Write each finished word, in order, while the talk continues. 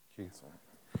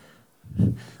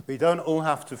you. We don't all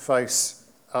have to face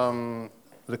the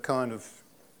kind of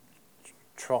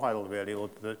trial, really, or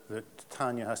that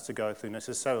Tanya has to go through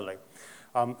necessarily.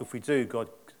 If we do, God,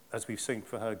 as we've seen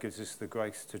for her, gives us the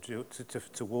grace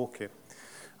to walk it.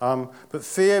 But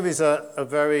fear is a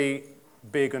very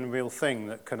big and real thing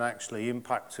that can actually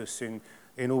impact us in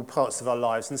all parts of our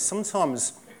lives, and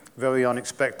sometimes very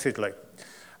unexpectedly.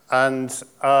 And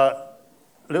a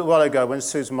little while ago, when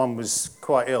Sue's mum was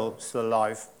quite ill, still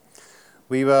alive,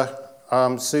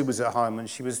 Sue was at home and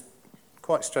she was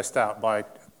quite stressed out by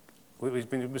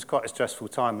it was quite a stressful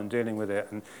time and dealing with it.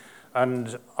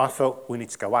 And I felt we need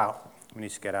to go out. We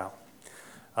need to get out.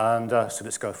 And so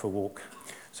let's go for a walk.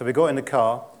 So we got in the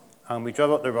car and we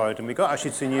drove up the road and we got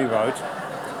actually to a new road.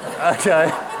 Okay.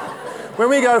 When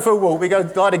we go for a walk, we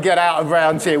try to get out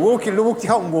around here. You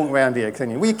can't walk around here,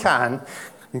 can you? We can.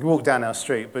 You can walk down our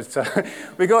street. But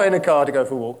we got in a car to go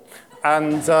for a walk.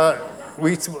 And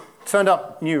we turned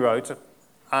up New Road.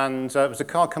 And there was a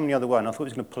car coming the other way, and I thought he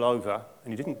was going to pull over,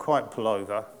 and he didn't quite pull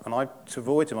over. And to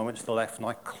avoid him, I went to the left, and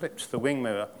I clipped the wing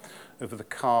mirror over the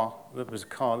car that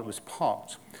was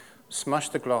parked,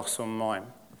 smashed the glass on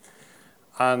mine.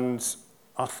 And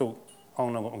I thought, oh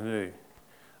no, what am I going to do?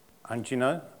 And you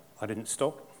know, I didn't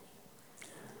stop.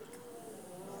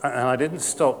 And I didn't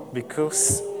stop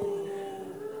because...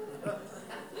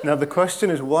 Now the question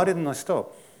is, why didn't I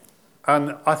stop?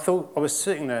 And I thought, I was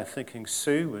sitting there thinking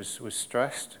Sue was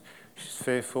stressed, she's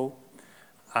fearful,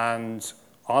 and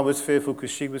I was fearful because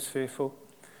she was fearful.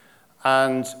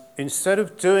 And instead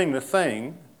of doing the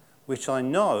thing, which I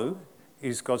know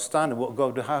is God's standard, what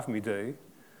God would have me do,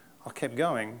 I kept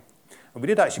going. And we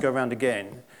did actually go around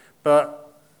again,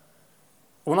 but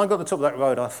when I got to the top of that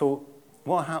road, I thought,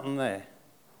 what happened there?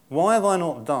 Why have I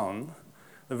not done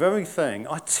the very thing?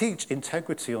 I teach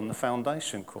integrity on the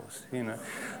foundation course, you know.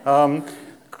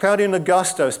 Claudia and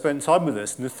Augusto spent time with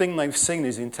us, and the thing they've seen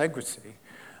is integrity.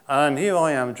 And here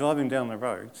I am driving down the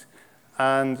road,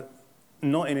 and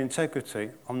not in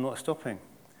integrity, I'm not stopping.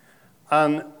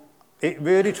 And it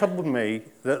really troubled me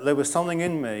that there was something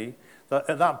in me that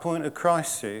at that point of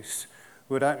crisis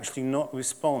would actually not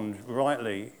respond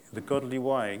rightly, the godly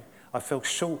way. I fell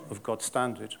short of God's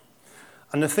standard.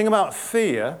 And the thing about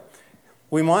fear,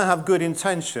 we might have good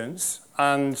intentions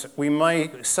and we may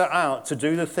set out to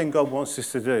do the thing God wants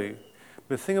us to do.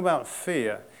 But the thing about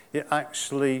fear, it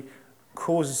actually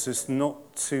causes us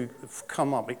not to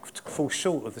come up, to fall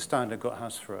short of the standard God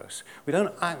has for us. We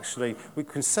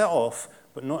can set off,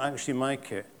 but not actually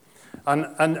make it. And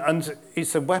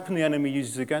it's a weapon the enemy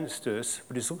uses against us,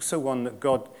 but it's also one that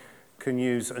God can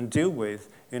use and deal with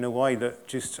in a way that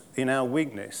just in our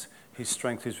weakness, his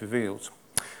strength is revealed.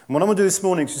 And what I'm going to do this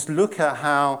morning is just look at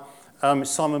how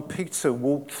Simon Peter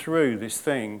walked through this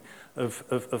thing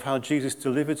of how Jesus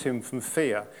delivered him from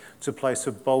fear to a place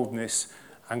of boldness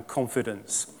and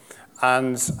confidence.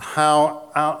 And how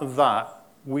out of that,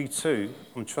 we too,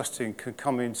 I'm trusting, can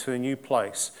come into a new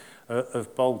place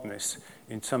of boldness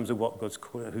in terms of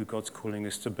who God's calling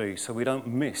us to be, so we don't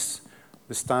miss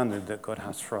the standard that God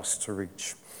has for us to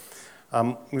reach.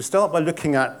 We'll start by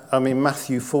looking at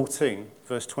Matthew 14,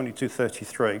 verse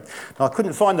 22-33. Now, I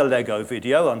couldn't find the Lego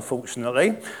video,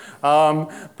 unfortunately,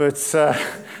 but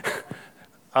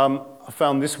I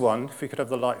found this one, if we could have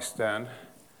the lights down.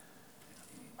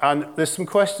 And there's some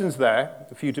questions there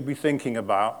for you to be thinking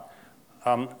about.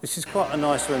 This is quite a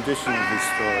nice rendition of this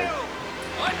story.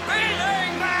 I'm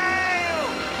feeling now!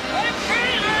 I'm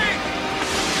feeling!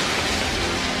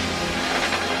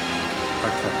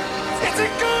 Okay. It's a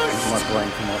ghost! My brain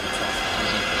can multitask.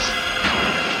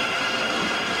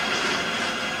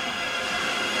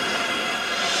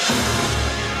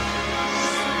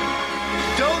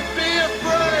 Don't be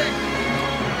afraid!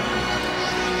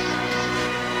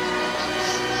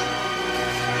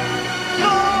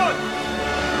 Lord!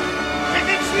 If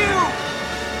it's you,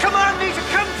 command me to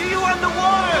come to you on the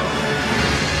water!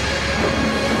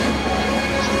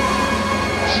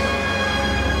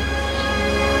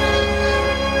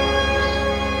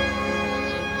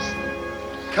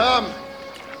 Come.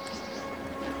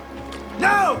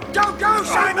 No! Don't go,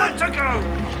 Simon! I want to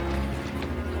go!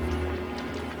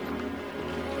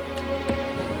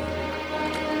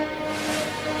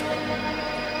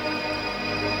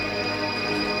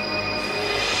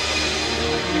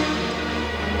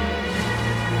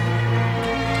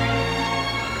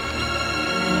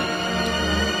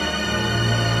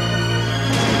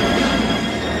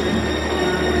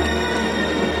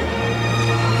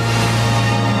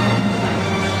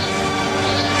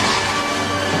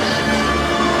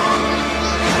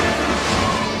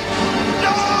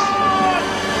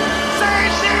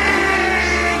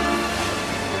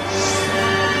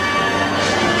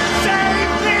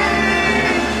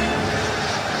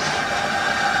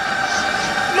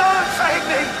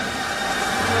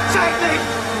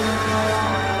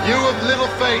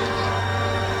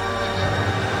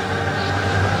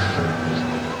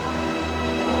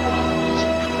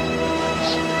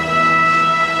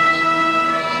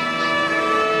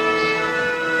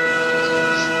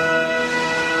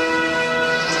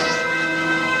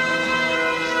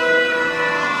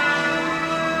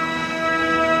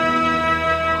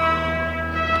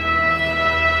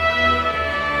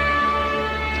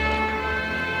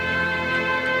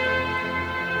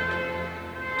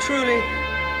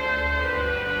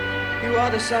 are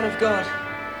the Son of God.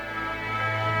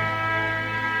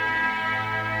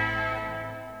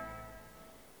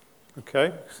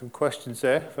 Okay, some questions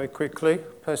there, very quickly.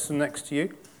 Person next to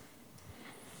you.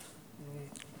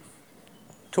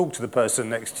 Talk to the person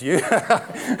next to you.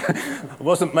 I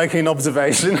wasn't making an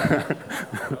observation.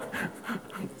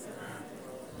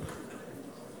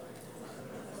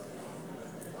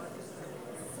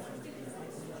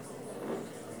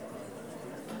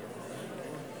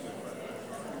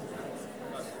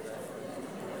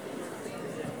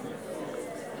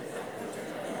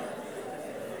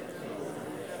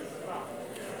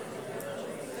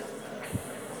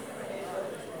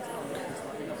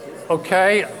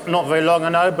 Okay, not very long I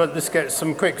know, but let's get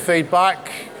some quick feedback.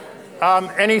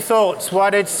 Any thoughts? Why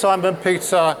did Simon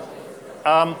Peter,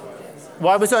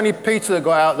 why was it only Peter that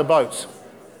got out of the boat?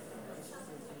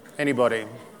 Anybody?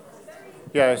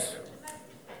 Yes.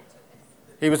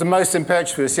 He was the most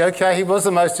impetuous. Yeah, okay, he was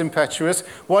the most impetuous.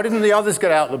 Why didn't the others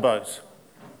get out of the boat?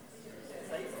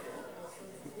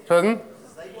 Pardon?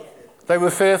 They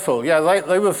were fearful. Yeah,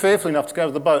 they were fearful enough to go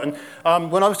to the boat.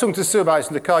 And when I was talking to Sue about it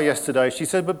in the car yesterday, she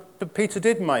said, but Peter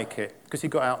did make it because he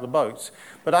got out of the boat.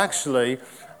 But actually,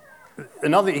 he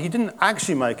didn't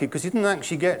actually make it because he didn't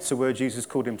actually get to where Jesus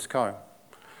called him to go.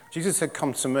 Jesus said,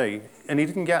 come to me. And he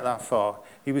didn't get that far.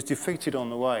 He was defeated on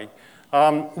the way.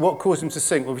 What caused him to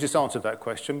sink? Well, we just answered that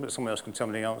question, but someone else can tell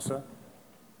me the answer.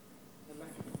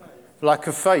 Lack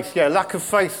of faith. Yeah, lack of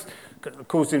faith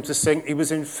caused him to sink. He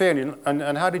was in fear.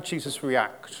 And how did Jesus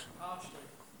react? Harshly.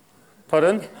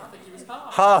 Pardon? I think he was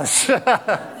harsh.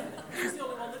 Harsh. He's the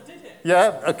only one that did it.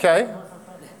 Yeah, okay.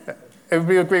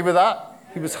 Everybody agree with that?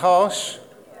 He was harsh.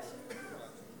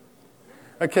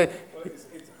 Okay. Well, it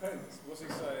depends. Was he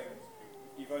saying,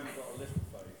 you've only got a little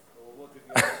faith? Or what did he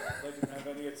have? They didn't have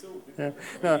any at all, did they?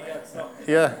 No. He had some.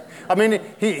 Yeah. I mean,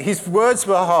 his words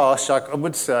were harsh, I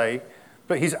would say,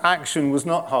 but his action was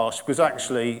not harsh, because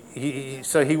actually,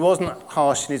 he wasn't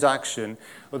harsh in his action,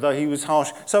 although he was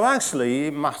harsh. So actually,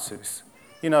 it matters.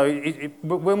 You know,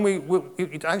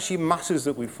 it actually matters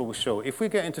that we fall short. If we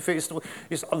get into fear,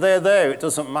 they're there, it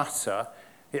doesn't matter.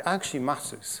 It actually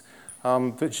matters.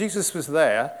 But Jesus was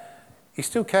there. He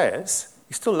still cares.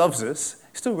 He still loves us.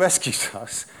 He still rescues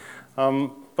us.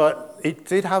 But it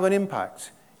did have an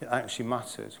impact. It actually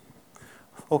mattered.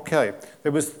 Okay.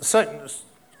 There was certain...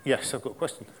 Yes, I've got a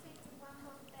question. One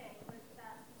more thing was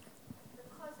that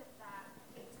because of that,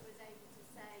 Peter was able to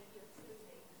say, "You're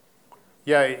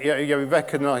truly." Yeah, we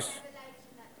recognise... Revelation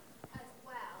as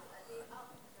well at the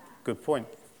after that. Good point.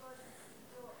 Jesus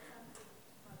brought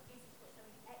something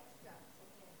extra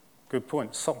to him. Good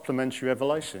point. Supplementary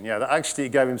revelation. Yeah, that actually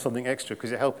gave him something extra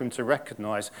because it helped him to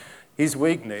recognise his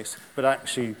weakness, but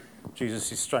actually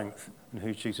Jesus' strength and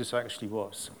who Jesus actually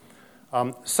was.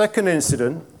 Second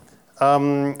incident,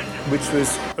 which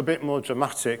was a bit more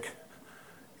dramatic,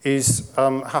 is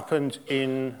happened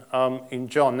in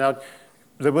John. Now,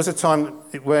 there was a time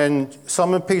when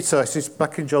Simon Peter, this is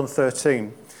back in John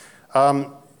 13,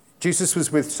 Jesus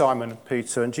was with Simon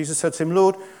Peter, and Jesus said to him,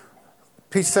 Lord,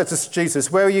 Peter said to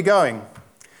Jesus, where are you going?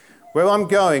 Where I'm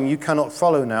going, you cannot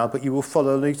follow now, but you will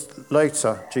follow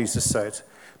later, Jesus said.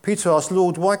 Peter asked,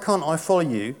 Lord, why can't I follow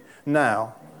you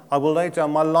now? I will lay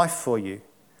down my life for you.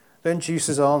 Then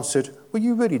Jesus answered, will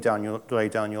you really lay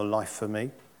down your life for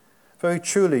me? Very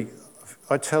truly,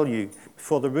 I tell you,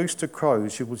 before the rooster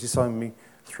crows, you will disown me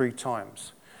 3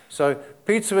 times. So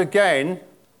Peter again,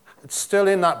 still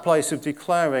in that place of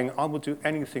declaring, I will do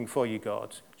anything for you,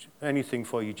 God, anything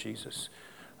for you, Jesus.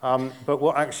 But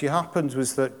what actually happened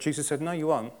was that Jesus said, no, you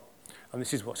won't. And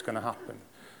this is what's going to happen.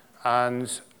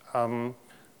 And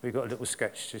we've got a little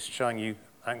sketch just showing you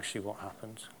actually what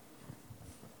happened.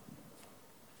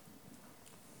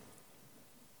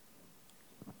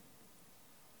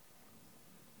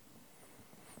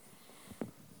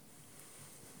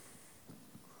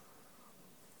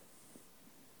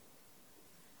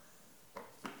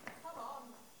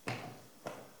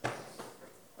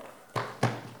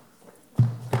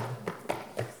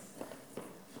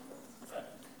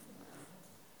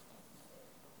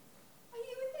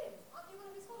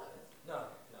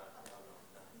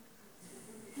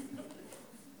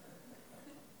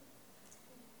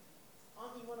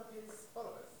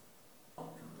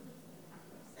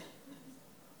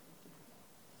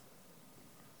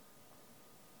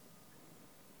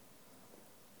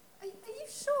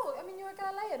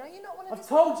 Galilean? Are you not one of I've his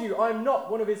told you I'm not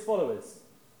one of his followers.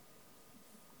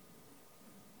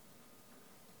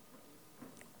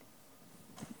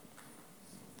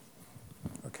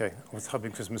 Okay, I was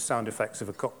hoping for some sound effects of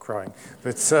a cock crowing,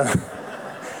 but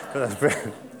that's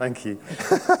brilliant. Thank you.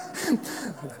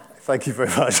 Thank you very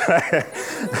much.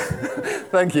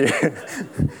 Thank you.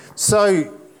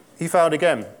 So he failed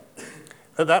again.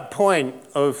 At that point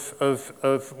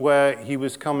of where he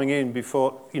was coming in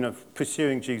before,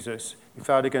 pursuing Jesus, he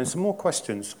failed again. Some more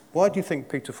questions. Why do you think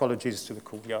Peter followed Jesus to the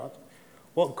courtyard?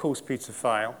 What caused Peter to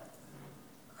fail?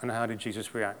 And how did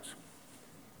Jesus react?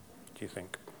 Do you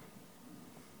think?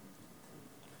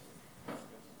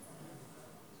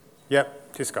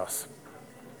 Yep, discuss.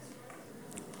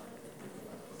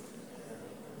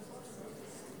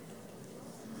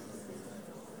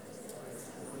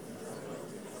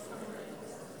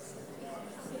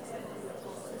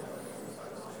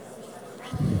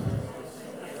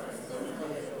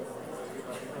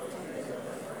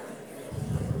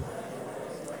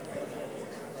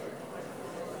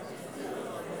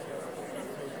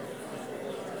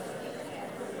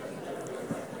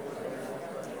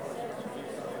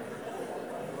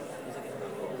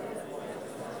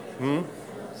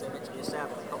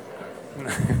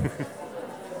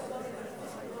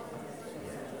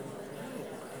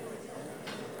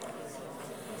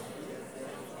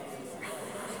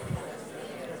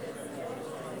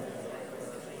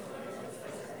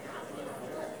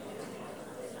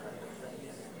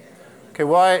 Okay,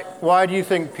 why do you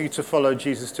think Peter followed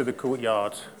Jesus to the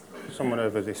courtyard? Someone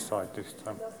over this side this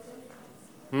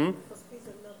time.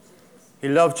 He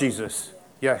loved Jesus,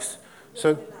 yes.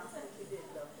 So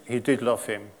he did love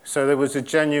him. So there was a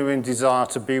genuine desire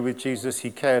to be with Jesus.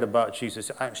 He cared about Jesus.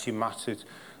 It actually mattered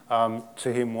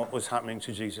to him what was happening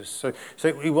to Jesus. So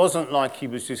it wasn't like he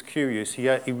was just curious. He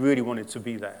really wanted to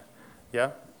be there.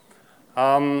 Yeah?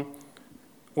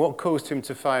 What caused him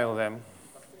to fail then?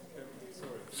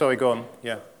 Sorry, go on.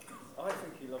 Yeah. I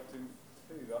think he loved him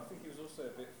too. I think he was also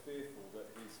a bit fearful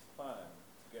that his plan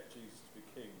to get Jesus to be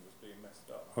king was being messed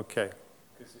up. Okay.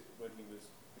 Because when he was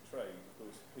betrayed, of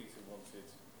course, Peter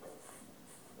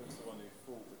was the one who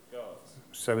fought with guards.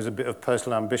 So there was a bit of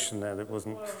personal ambition there that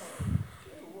wasn't... Well,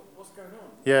 what's going on?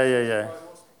 Yeah.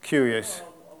 Curious.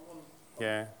 I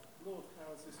Yeah. Lord,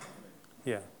 how is this happening?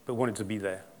 Yeah, but wanted to be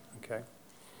there. Okay.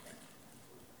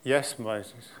 Yes,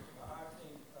 Moses. I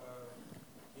think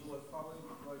he was following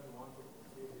because he wanted to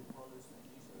fulfill his promise to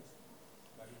Jesus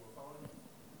that he will follow him.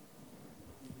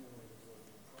 Even when he was in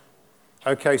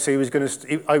trouble. Okay, so he was going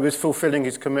to. I was fulfilling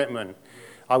his commitment.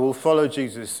 I will follow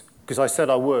Jesus because I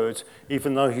said I would,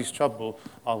 even though he's trouble.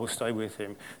 I will stay with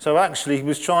him. So actually, he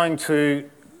was trying to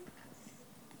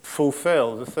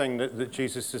fulfill the thing that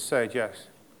Jesus has said. Yes,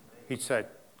 he said.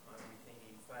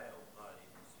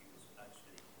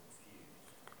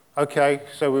 Okay,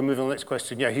 so we're moving on to the next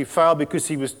question. Yeah, he failed because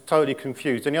he was totally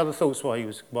confused. Any other thoughts why he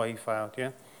failed?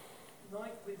 Yeah.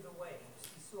 Like with the waves,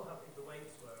 he saw how big the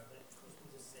waves were, and it caused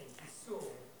him to sink. He saw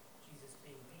Jesus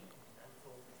being beaten and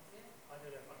thought, I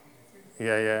don't know if I can do this.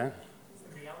 Yeah. It's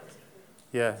the reality.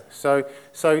 Yeah.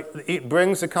 So it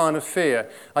brings a kind of fear.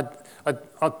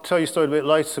 I'll tell you a story a bit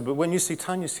later, but when you see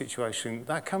Tanya's situation,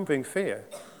 that can bring fear.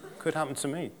 Could happen to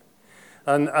me.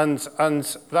 And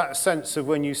that sense of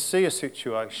when you see a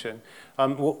situation,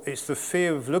 it's the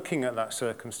fear of looking at that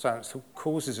circumstance that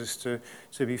causes us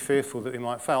to be fearful that we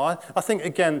might fail. I think,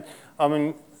 again,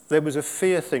 there was a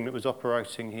fear thing that was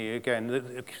operating here. Again,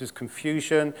 there was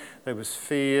confusion, there was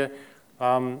fear.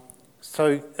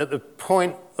 So at the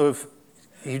point of,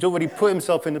 he'd already put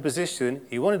himself in the position,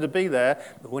 he wanted to be there,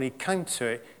 but when he came to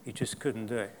it, he just couldn't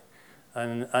do it.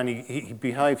 And he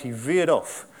behaved, he veered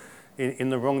off in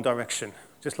the wrong direction,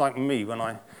 just like me when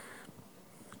I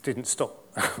didn't stop.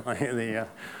 I hit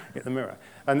the mirror.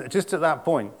 And just at that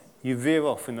point, you veer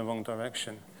off in the wrong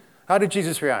direction. How did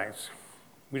Jesus react?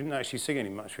 We didn't actually see any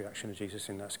much reaction of Jesus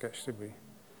in that sketch, did we?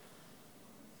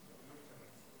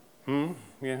 Yeah.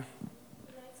 Later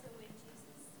when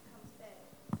Jesus comes back,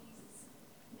 Jesus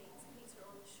meets Peter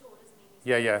on the shore, doesn't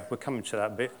he? Yeah, we're coming to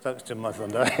that bit. Don't steal my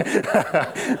thunder.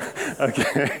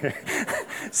 Okay.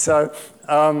 So,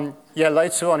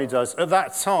 later on he does. At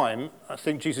that time, I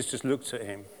think Jesus just looked at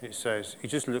him, it says. He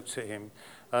just looked at him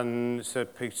and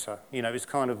said, Peter. It's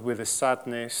kind of with a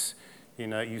sadness,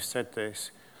 you said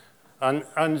this. And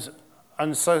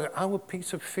so how was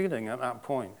Peter feeling at that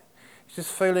point?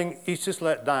 He's just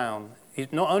let down.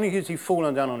 Not only has he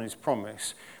fallen down on his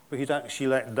promise, but he'd actually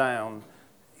let down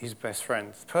his best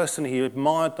friend, the person he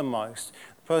admired the most,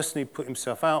 the person he put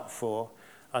himself out for,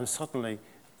 and suddenly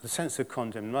the sense of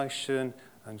condemnation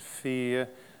and fear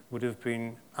would have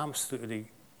been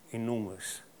absolutely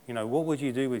enormous. What would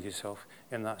you do with yourself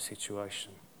in that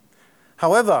situation?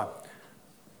 However,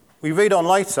 we read on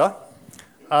later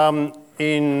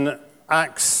in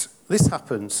Acts, this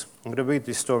happens. I'm going to read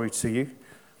this story to you.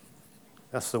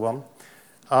 That's the one.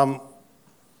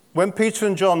 when Peter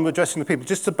and John were addressing the people,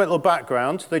 just a little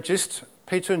background,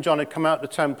 Peter and John had come out of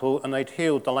the temple and they'd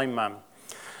healed the lame man.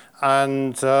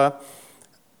 And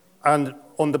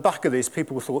on the back of this,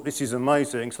 people thought, this is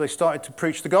amazing, so they started to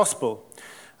preach the gospel.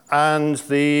 And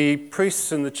the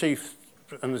priests and the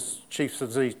chiefs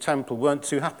of the temple weren't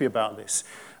too happy about this.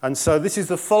 And so this is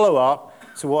the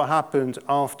follow-up to what happened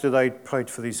after they'd prayed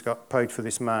for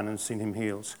this man and seen him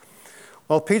healed.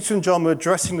 While Peter and John were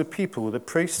addressing the people, the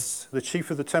priests, the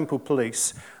chief of the temple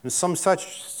police, and some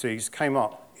Sadducees came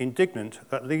up, indignant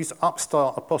that these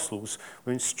upstart apostles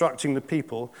were instructing the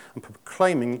people and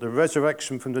proclaiming that the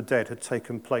resurrection from the dead had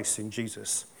taken place in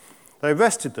Jesus. They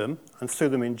arrested them and threw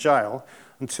them in jail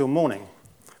until morning,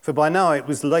 for by now it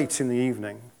was late in the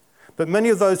evening. But many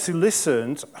of those who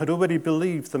listened had already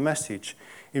believed the message,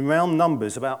 in round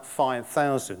numbers about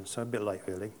 5,000, so a bit late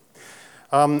really.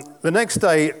 The next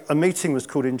day, a meeting was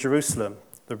called in Jerusalem.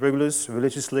 The rulers,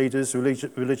 religious leaders,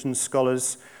 religion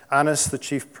scholars, Annas, the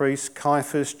chief priest,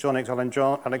 Caiaphas, John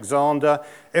Alexander,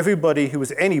 everybody who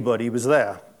was anybody was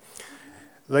there.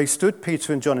 They stood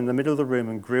Peter and John in the middle of the room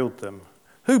and grilled them.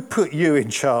 Who put you in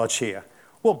charge here?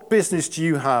 What business do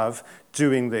you have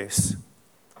doing this?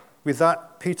 With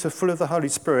that, Peter, full of the Holy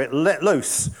Spirit, let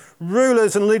loose.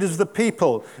 Rulers and leaders of the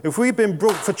people, if we've been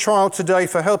brought for trial today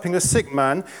for helping a sick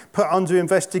man put under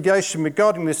investigation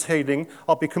regarding this healing,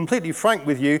 I'll be completely frank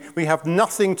with you, we have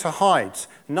nothing to hide.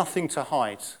 Nothing to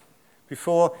hide.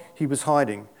 Before, he was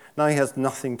hiding. Now he has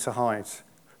nothing to hide.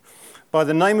 By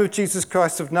the name of Jesus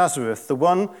Christ of Nazareth, the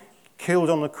one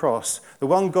killed on the cross, the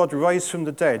one God raised from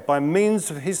the dead, by means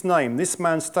of his name, this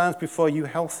man stands before you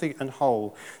healthy and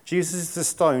whole. Jesus is the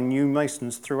stone you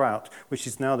masons threw out, which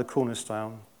is now the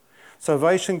cornerstone.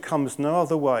 Salvation comes no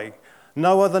other way.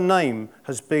 No other name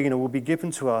has been or will be given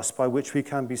to us by which we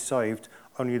can be saved,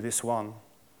 only this one.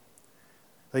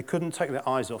 They couldn't take their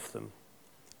eyes off them.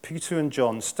 Peter and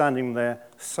John standing there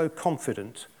so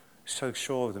confident, so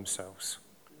sure of themselves.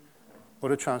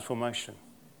 What a transformation.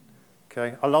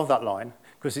 Okay, I love that line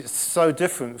because it's so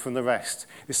different from the rest.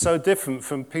 It's so different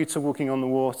from Peter walking on the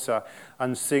water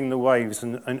and seeing the waves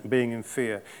and being in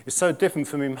fear. It's so different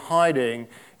from him hiding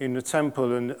in the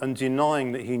temple and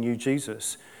denying that he knew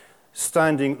Jesus.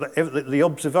 Standing, the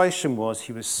observation was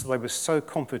they were so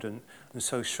confident and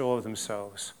so sure of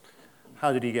themselves.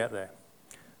 How did he get there?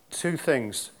 Two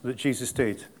things that Jesus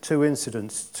did, two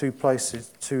incidents, two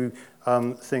places, two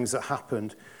things that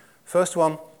happened. First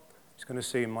one, he's going to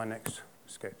see in my next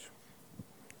sketch.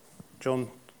 John.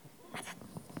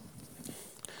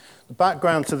 The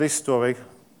background to this story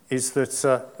is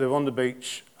that they're on the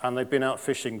beach and they've been out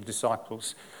fishing, the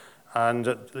disciples,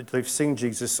 and they've seen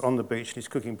Jesus on the beach and he's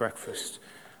cooking breakfast.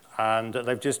 And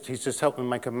he's just helped them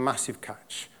make a massive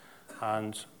catch.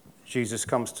 And Jesus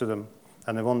comes to them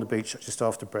and they're on the beach just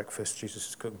after breakfast. Jesus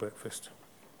has cooked breakfast.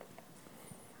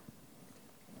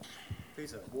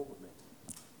 Peter, walk with me.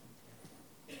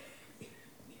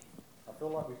 I feel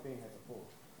like we've been here before.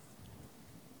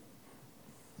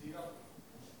 Do you love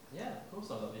me? Yeah, of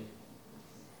course I love you.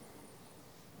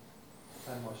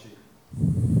 And my sheep.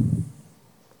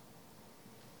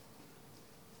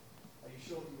 Are you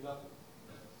sure that you love me?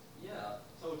 Yeah,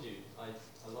 I told you. I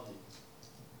love you.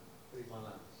 Feed my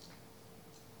lambs.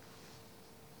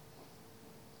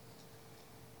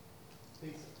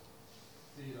 Peter,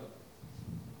 do you love me?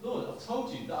 Lord, I've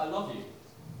told you that I love you.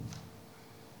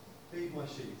 Feed my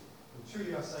sheep. And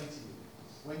truly I say to you,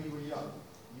 when you were young,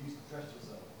 you used to dress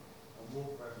yourself and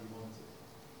walk wherever you wanted.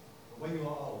 But when you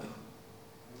are old,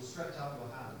 you will stretch out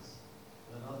your hands,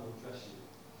 and another will dress you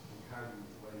and carry you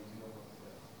to where you do not want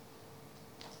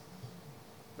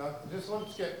to go. Now, I just want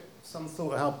to get some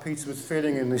thought of how Peter was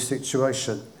feeling in this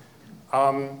situation.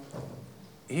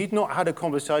 He'd not had a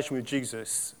conversation with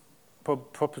Jesus,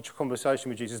 proper conversation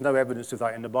with Jesus, no evidence of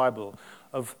that in the Bible,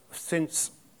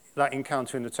 since that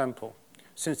encounter in the temple,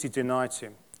 since he denied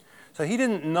him. So he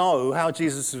didn't know how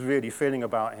Jesus was really feeling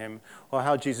about him or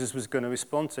how Jesus was going to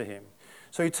respond to him.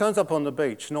 So he turns up on the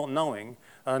beach not knowing,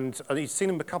 and he'd seen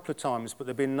him a couple of times, but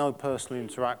there'd been no personal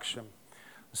interaction.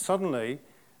 Suddenly,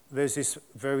 there's this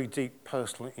very deep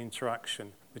personal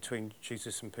interaction between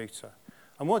Jesus and Peter.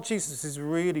 And what Jesus is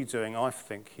really doing, I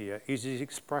think, here, is he's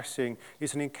expressing,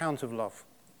 it's an encounter of love.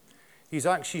 He's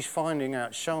actually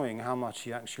showing how much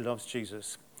he actually loves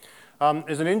Jesus.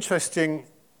 There's an interesting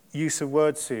use of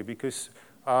words here because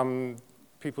some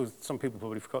people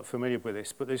probably got familiar with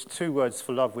this, but there's two words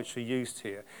for love which are used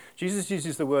here. Jesus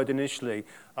uses the word initially,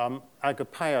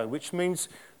 agapeo, which means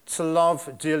to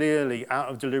love dearly out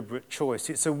of deliberate choice.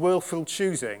 It's a willful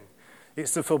choosing.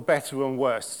 It's for better and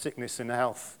worse, sickness and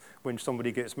health, when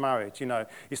somebody gets married. You know,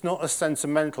 it's not as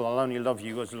sentimental, I'll only love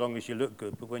you as long as you look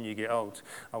good, but when you get old,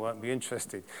 I won't be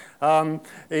interested.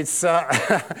 It's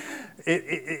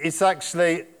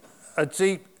actually a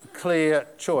deep, clear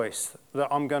choice that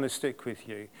I'm going to stick with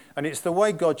you. And it's the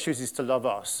way God chooses to love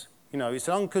us. You know, it's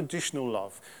an unconditional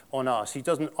love on us. He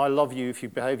doesn't, I love you if you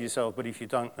behave yourself, but if you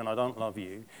don't, then I don't love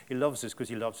you. He loves us because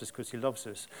he loves us because he loves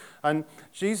us. And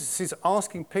Jesus is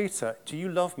asking Peter, do you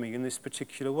love me in this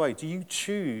particular way? Do you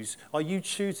choose, are you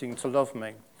choosing to love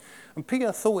me? And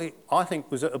Peter I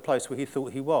think was at a place where he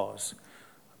thought he was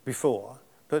before,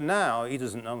 but now he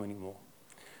doesn't know anymore.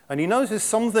 And he knows there's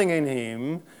something in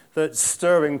him that's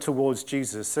stirring towards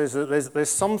Jesus. There's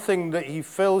something that he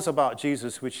feels about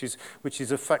Jesus which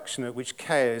is affectionate, which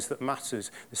cares, that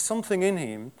matters. There's something in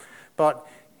him, but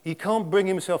he can't bring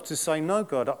himself to say, no,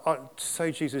 God, to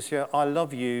say, Jesus, yeah, I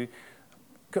love you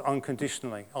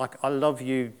unconditionally. I love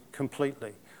you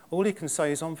completely. All he can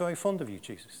say is, I'm very fond of you,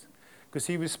 Jesus. Because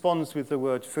he responds with the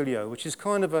word filio, which is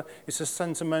kind of it's a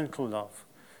sentimental love.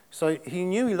 So he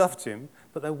knew he loved him,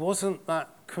 but there wasn't that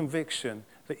conviction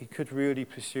that he could really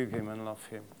pursue him and love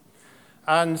him.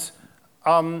 And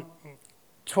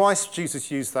twice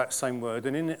Jesus used that same word,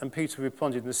 and Peter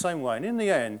responded in the same way. And in the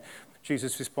end,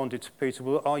 Jesus responded to Peter,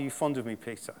 well, are you fond of me,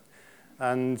 Peter?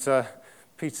 And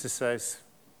Peter says,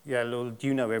 yeah, Lord,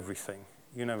 you know everything.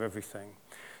 You know everything.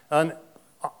 And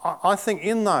I think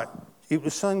in that, it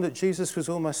was saying that Jesus was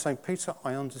almost saying, Peter,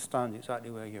 I understand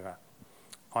exactly where you're at.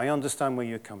 I understand where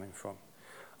you're coming from.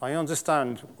 I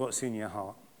understand what's in your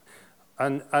heart.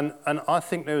 And I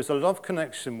think there is a love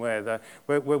connection where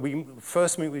we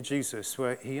first meet with Jesus,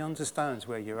 where he understands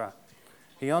where you're at.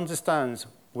 He understands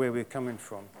where we're coming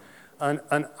from. And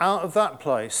out of that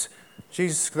place,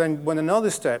 Jesus then went another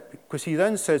step, because he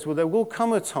then says, well, there will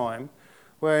come a time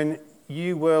when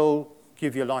you will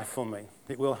give your life for me.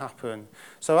 It will happen.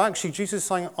 So actually, Jesus is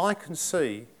saying, I can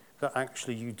see that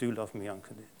actually you do love me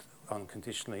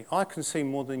unconditionally. I can see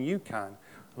more than you can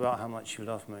about how much you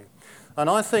love me. And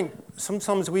I think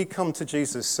sometimes we come to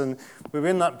Jesus and we're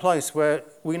in that place where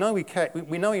we know we care,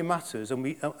 we know he matters,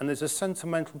 and there's a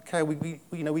sentimental care.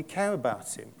 We care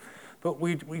about him, but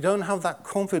we don't have that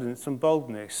confidence and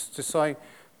boldness to say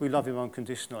we love him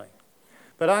unconditionally.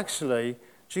 But actually,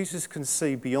 Jesus can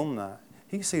see beyond that.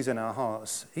 He sees in our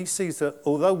hearts. He sees that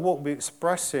although what we're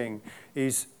expressing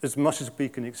is as much as we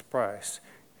can express,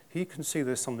 he can see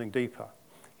there's something deeper.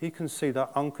 He can see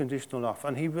that unconditional love,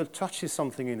 and he touches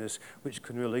something in us which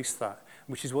can release that,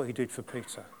 which is what he did for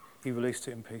Peter. He released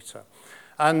it in Peter.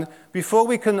 And before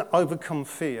we can overcome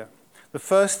fear, the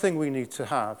first thing we need to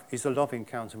have is a love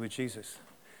encounter with Jesus.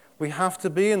 We have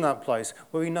to be in that place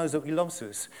where he knows that he loves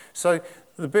us. So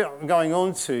the bit I'm going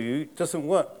on to doesn't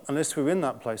work unless we're in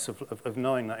that place of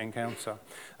knowing that encounter.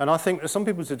 And I think there's some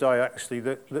people today actually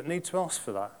that need to ask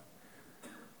for that.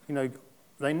 You know,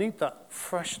 they need that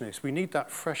freshness. We need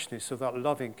that freshness of that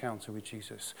love encounter with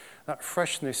Jesus. That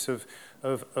freshness of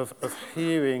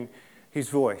hearing his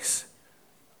voice,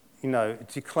 you know,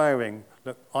 declaring,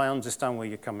 look, I understand where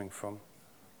you're coming from,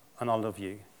 and I love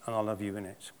you, and I love you in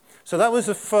it. So that was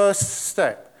the first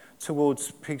step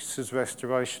towards Peter's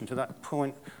restoration, to that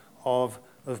point of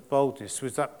boldness,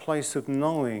 was that place of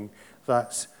knowing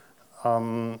that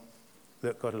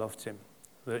that God loved him,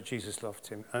 that Jesus loved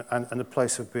him, and the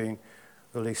place of being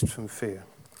released from fear.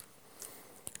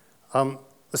 The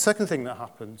second thing that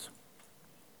happened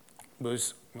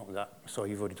was, not that,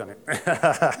 sorry, you've already done it.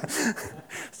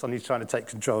 Sonny's trying to take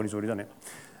control, he's already done it.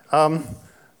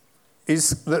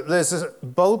 Is that there's a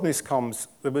boldness comes,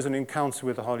 there was an encounter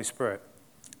with the Holy Spirit.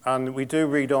 And we do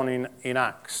read on in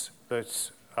Acts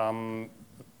that the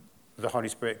Holy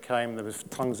Spirit came, there was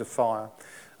tongues of fire.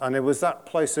 And there was that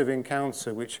place of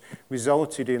encounter which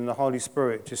resulted in the Holy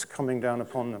Spirit just coming down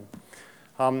upon them.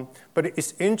 But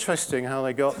it's interesting how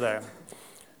they got there.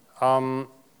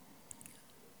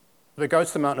 They go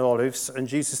to the Mount of Olives, and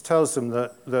Jesus tells them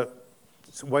that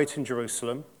wait in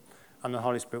Jerusalem, and the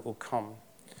Holy Spirit will come.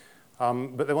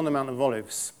 But they're on the Mount of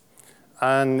Olives,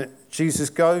 and Jesus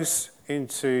goes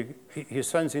into, he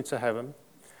ascends into heaven,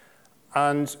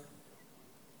 and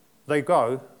they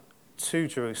go to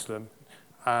Jerusalem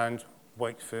and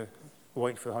wait for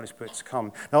the Holy Spirit to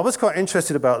come. Now, I was quite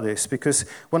interested about this because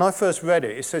when I first read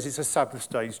it, it says it's a Sabbath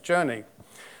day's journey.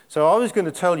 So I was going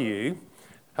to tell you,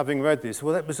 having read this,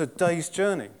 well, that was a day's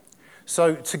journey.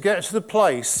 So to get to the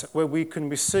place where we can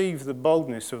receive the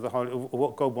boldness of the Holy, of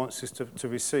what God wants us to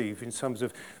receive in terms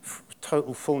of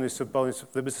total fullness of boldness,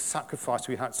 there was a sacrifice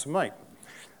we had to make.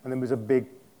 And there was a big,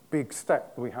 big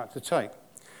step that we had to take.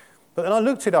 But then I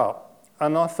looked it up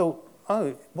and I thought,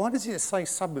 oh, why does it say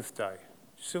Sabbath day?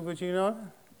 So would you know?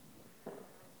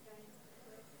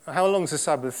 how long's a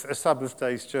Sabbath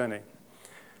day's journey?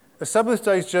 A Sabbath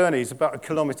day's journey is about 1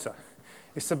 kilometre.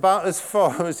 It's about as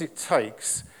far as it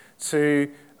takes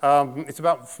to, it's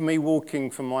about for me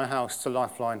walking from my house to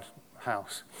Lifeline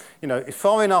House. You know, it's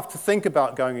far enough to think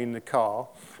about going in the car,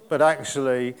 but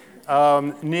actually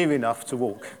near enough to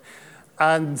walk.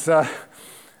 And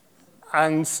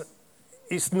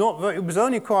it's not very, it was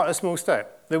only quite a small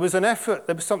step. There was an effort,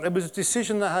 there was a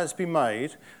decision that had to be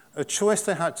made, a choice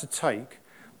they had to take,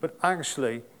 but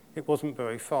actually it wasn't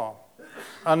very far.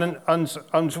 And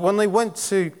when they went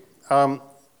to the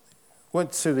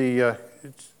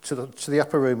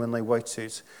upper room and they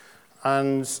waited,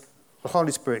 and the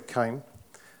Holy Spirit came,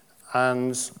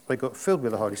 and they got filled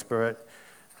with the Holy Spirit.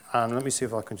 And let me see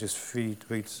if I can just read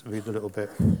a little bit.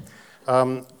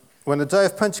 When the day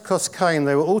of Pentecost came,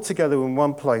 they were all together in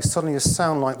one place. Suddenly a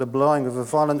sound like the blowing of a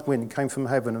violent wind came from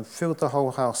heaven and filled the whole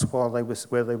house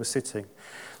where they were sitting.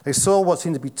 They saw what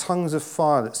seemed to be tongues of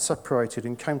fire that separated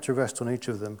and came to rest on each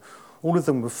of them. All of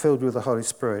them were filled with the Holy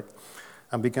Spirit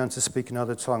and began to speak in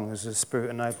other tongues as the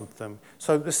Spirit enabled them.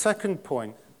 So the second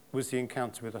point was the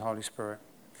encounter with the Holy Spirit.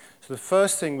 So the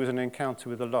first thing was an encounter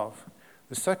with the love.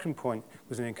 The second point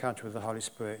was an encounter with the Holy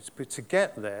Spirit. But to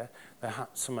get there, they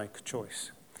had to make a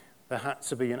choice. There had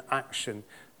to be an action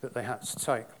that they had to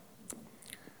take.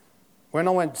 When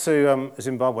I went to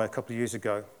Zimbabwe a couple of years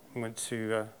ago, I went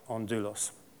to on doulos,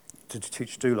 to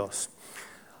teach doulos.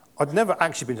 I'd never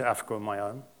actually been to Africa on my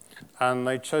own, and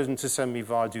they'd chosen to send me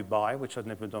via Dubai, which I'd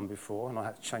never done before, and I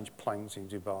had to change planes in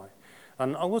Dubai.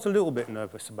 And I was a little bit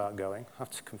nervous about going, I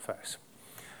have to confess.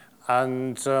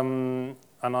 And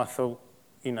I thought,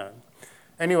 you know.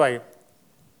 Anyway,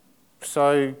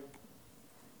 so,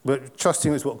 but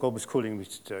trusting is what God was calling me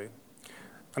to do.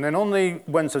 And then on the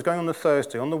Wednesday, I was going on the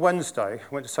Thursday. On the Wednesday, I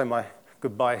went to say my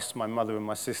goodbyes to my mother and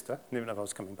my sister. I didn't know if I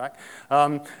was coming back.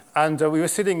 We were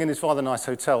sitting in this rather nice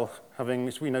hotel,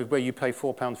 having, you know, where you pay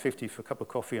 £4.50 for a cup of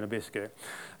coffee and a biscuit.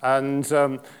 And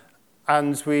I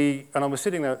was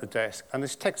sitting there at the desk, and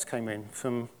this text came in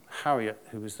from Harriet,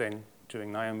 who was then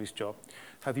doing Naomi's job.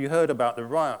 Have you heard about the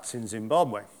riots in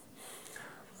Zimbabwe?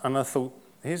 And I thought,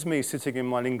 here's me sitting in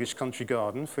my English country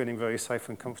garden, feeling very safe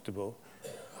and comfortable.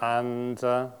 And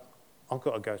I've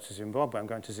got to go to Zimbabwe. I'm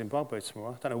going to Zimbabwe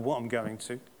tomorrow. I don't know what I'm going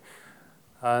to.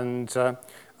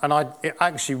 It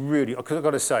actually really, because I've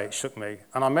got to say, it shook me.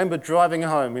 And I remember driving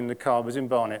home in the car. I was in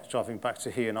Barnet, driving back to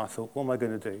here, and I thought, what am I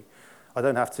going to do? I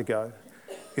don't have to go.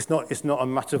 It's not a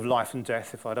matter of life and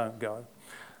death if I don't go.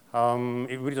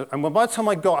 It really does. And by the time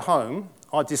I got home,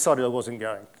 I decided I wasn't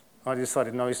going. I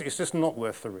decided, no, it's just not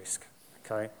worth the risk.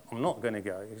 Okay, I'm not going to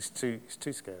go. It's too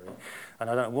scary, and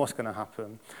I don't know what's going to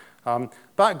happen.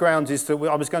 Background is that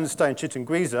I was going to stay in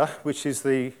Chitungwiza, which is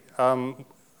the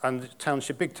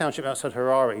big township outside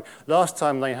Harare. Last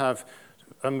time they have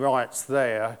riots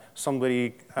there,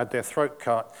 somebody had their throat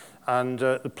cut, and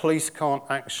the police can't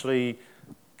actually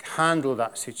handle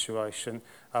that situation,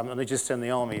 and they just send the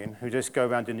army in, who just go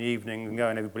around in the evening and go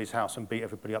in everybody's house and beat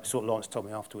everybody up. That's what Lawrence told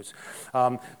me afterwards.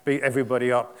 Beat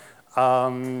everybody up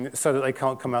so that they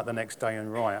can't come out the next day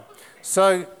and riot.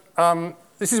 So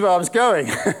this is where I was going.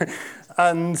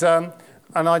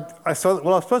 And I thought,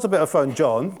 well, I suppose I better phone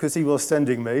John, because he was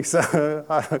sending me. So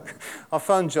I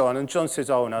phoned John, and John says,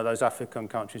 oh, no, those African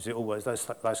countries,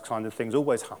 those kind of things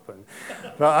always happen.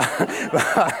 But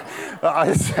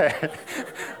I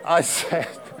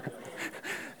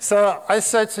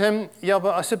said to him, yeah,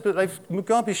 but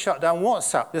Mugabe shut down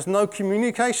WhatsApp. There's no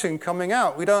communication coming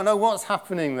out. We don't know what's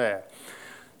happening there.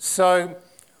 So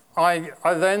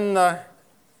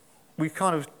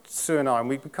Sue and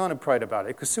I kind of prayed about it,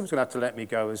 because Sue was going to have to let me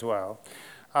go as well.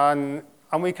 And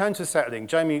we came to settling.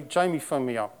 Jamie phoned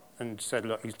me up and said,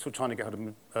 look, he's trying to get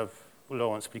hold of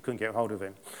Lawrence, but he couldn't get hold of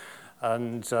him.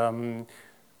 And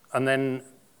then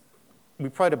we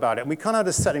prayed about it, and we kind of had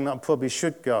a setting that I probably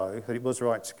should go, that it was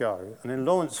right to go. And then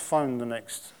Lawrence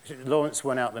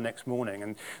went out the next morning,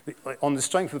 and on the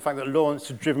strength of the fact that Lawrence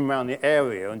had driven around the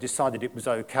area and decided it was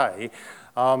okay,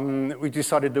 we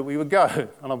decided that we would go,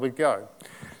 and I would go.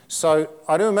 So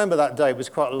I do remember that day. It was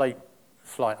quite a late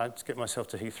flight. I had to get myself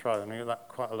to Heathrow, and it was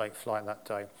quite a late flight that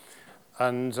day.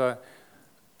 And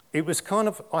it was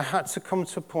I had to come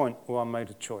to a point where I made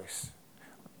a choice.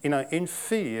 You know, in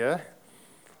fear,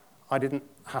 I didn't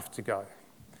have to go.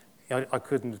 I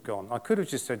couldn't have gone. I could have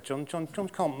just said, John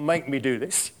can't make me do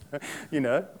this. You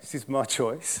know, this is my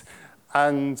choice.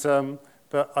 And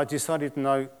but I decided,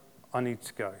 no, I need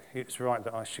to go. It's right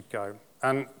that I should go.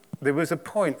 And there was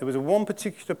one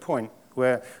particular point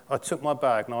where I took my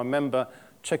bag, and I remember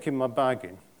checking my bag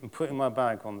in and putting my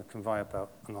bag on the conveyor belt,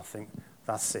 and I think,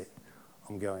 that's it,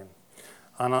 I'm going.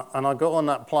 And I got on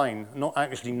that plane, not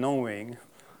actually knowing.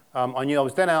 I knew I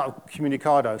was then out of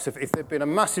Comunicado, so if there'd been a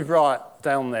massive riot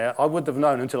down there, I wouldn't have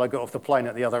known until I got off the plane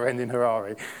at the other end in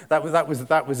Harare.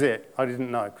 That was it. I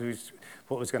didn't know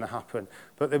what was going to happen.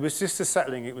 But there was just a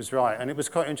settling, it was right. And it was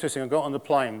quite interesting. I got on the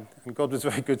plane, and God was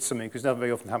very good to me, because it never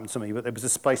very often happened to me, but there was a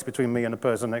space between me and the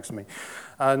person next to me.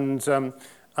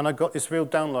 And I got this real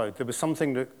download. There was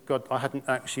something that God, I hadn't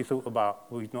actually thought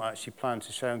about, we'd not actually planned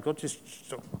to share, and God just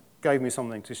sort of gave me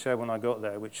something to share when I got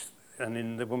there,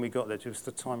 when we got there, just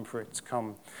the time for it to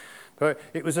come. But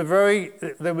it was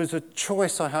there was a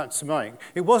choice I had to make.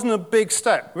 It wasn't a big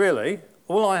step, really.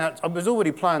 I was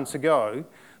already planned to go,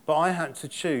 but I had to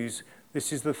choose,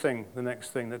 this is the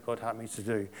next thing that God had me to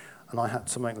do. And I had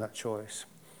to make that choice.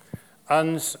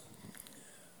 And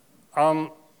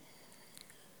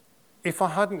if I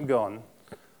hadn't gone,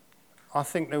 I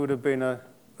think there would have been a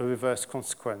reverse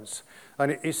consequence.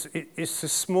 And it's the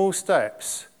small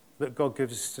steps that God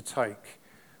gives us to take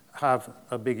have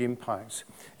a big impact.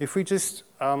 If we just,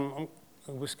 we'll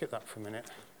skip that for a minute.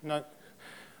 No.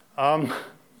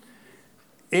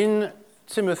 In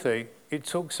Timothy, it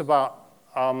talks about,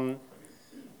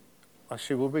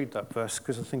 actually we'll read that verse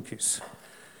because I think it's,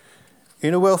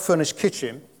 in a well-furnished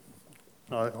kitchen,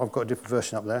 I've got a different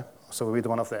version up there, so we'll read the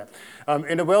one up there.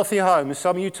 In a wealthy home,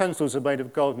 some utensils are made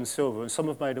of gold and silver, and some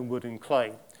are made of wood and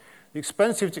clay. The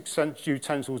expensive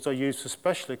utensils are used for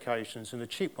special occasions, and the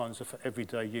cheap ones are for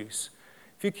everyday use.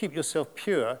 If you keep yourself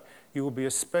pure, you will be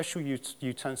a special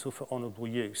utensil for honourable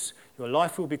use. Your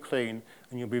life will be clean,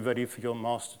 and you'll be ready for your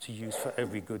master to use for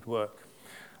every good work.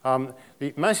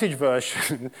 The Message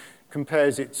version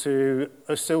compares it to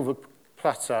a silver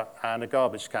platter and a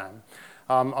garbage can.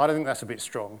 I don't think that's a bit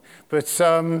strong, but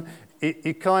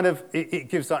it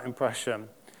gives that impression.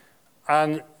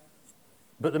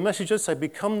 But the Message does say,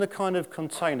 become the kind of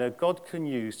container God can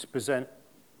use to present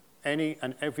any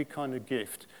and every kind of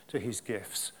gift to his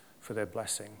gifts for their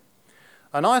blessing.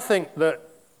 And I think that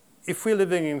if we're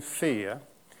living in fear,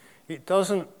 it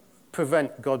doesn't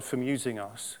prevent God from using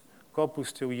us. God will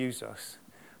still use us.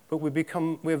 But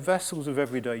we're vessels of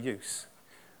everyday use.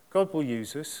 God will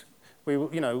use us.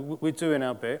 We're doing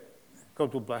our bit.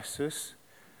 God will bless us.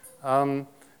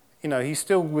 He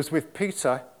still was with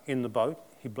Peter in the boat.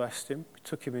 He blessed him,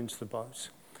 took him into the boat.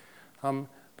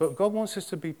 But God wants us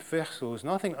to be vessels.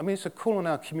 And it's a call on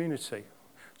our community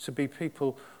to be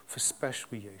people for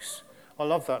special use. I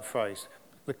love that phrase.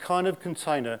 The kind of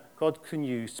container God can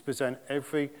use to present and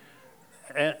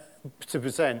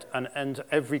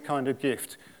every kind of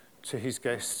gift to his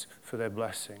guests for their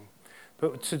blessing.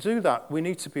 But to do that, we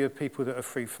need to be a people that are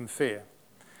free from fear.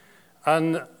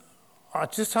 And I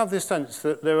just have this sense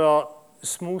that there are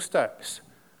small steps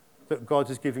that God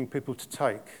is giving people to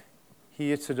take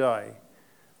here today,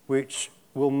 which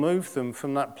will move them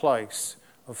from that place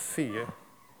of fear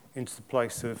into the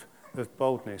place of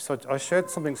boldness. I shared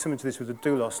something similar to this with the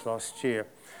doulos last year,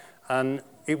 and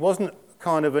it wasn't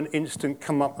kind of an instant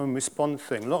come up and respond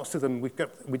thing. Lots of them,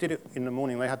 we did it in the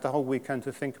morning. They had the whole weekend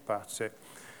to think about it.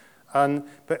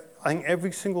 But I think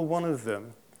every single one of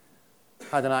them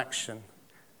had an action.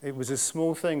 It was a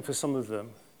small thing for some of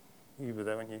them. You were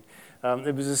there, weren't you?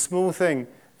 It was a small thing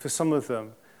for some of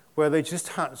them where they just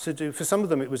had to do. For some of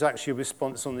them, it was actually a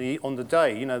response on the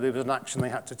day. There was an action they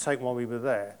had to take while we were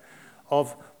there,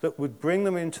 that would bring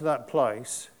them into that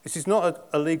place. This is not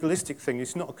a legalistic thing.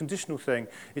 It's not a conditional thing.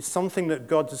 It's something that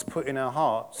God has put in our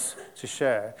hearts to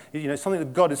share. It's something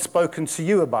that God has spoken to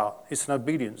you about. It's an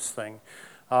obedience thing,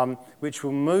 which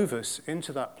will move us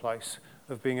into that place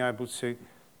of being able to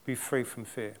be free from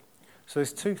fear. So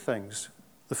there's two things.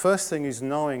 The first thing is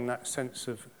knowing that sense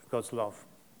of God's love.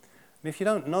 And if you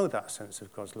don't know that sense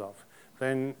of God's love,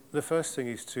 then the first thing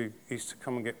is to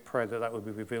come and get prayer that will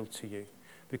be revealed to you.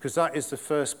 Because that is the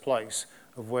first place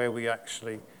of where we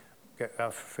actually get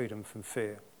our freedom from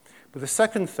fear. But the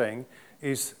second thing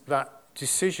is that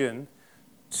decision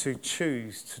to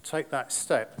choose to take that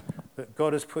step that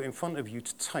God has put in front of you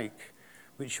to take,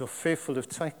 which you're fearful of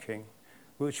taking,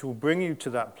 which will bring you to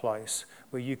that place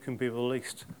where you can be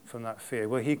released from that fear,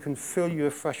 where he can fill you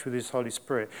afresh with his Holy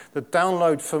Spirit. The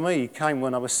download for me came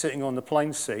when I was sitting on the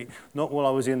plane seat, not while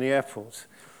I was in the airport.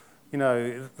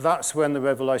 That's when the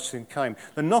revelation came.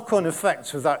 The knock-on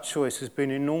effect of that choice has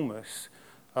been enormous.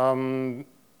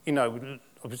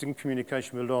 I was in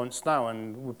communication with Lawrence now,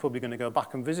 and we're probably going to go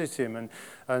back and visit him,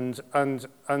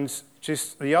 and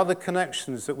just the other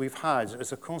connections that we've had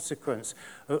as a consequence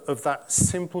of that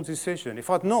simple decision. If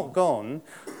I'd not gone,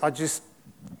 I just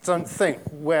don't think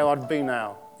where I'd be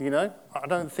now. I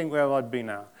don't think where I'd be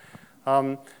now.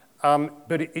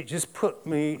 But it just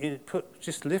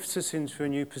just lifts us into a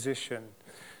new position.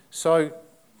 So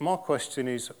my question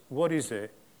is, what is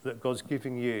it that God's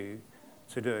giving you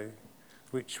to do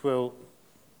which will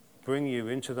bring you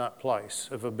into that place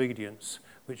of obedience,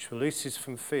 which releases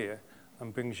from fear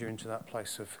and brings you into that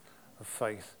place of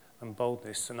faith and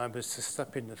boldness and able to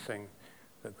step in the thing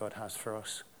that God has for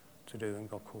us to do and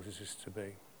God causes us to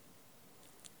be.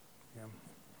 Yeah.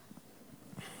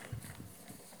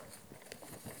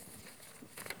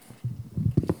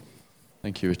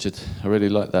 Thank you, Richard. I really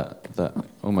like that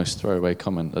almost throwaway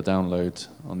comment, the download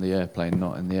on the airplane,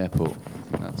 not in the airport.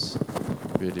 I think that's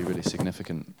really, really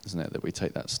significant, isn't it, that we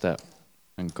take that step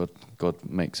and God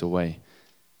makes a way.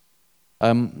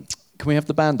 Can we have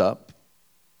the band up?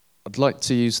 I'd like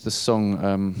to use the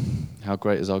song, How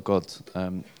Great Is Our God,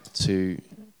 to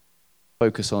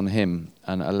focus on him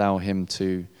and allow him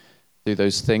to do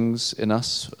those things in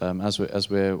us as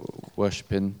we're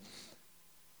worshipping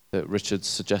that Richard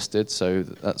suggested. So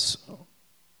that's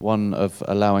one of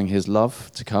allowing his love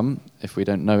to come if we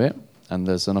don't know it, and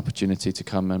there's an opportunity to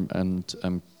come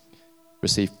and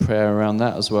receive prayer around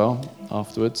that as well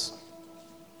afterwards.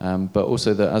 But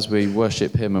also that as we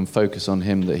worship him and focus on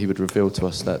him, that he would reveal to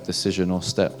us that decision or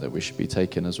step that we should be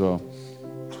taking as well.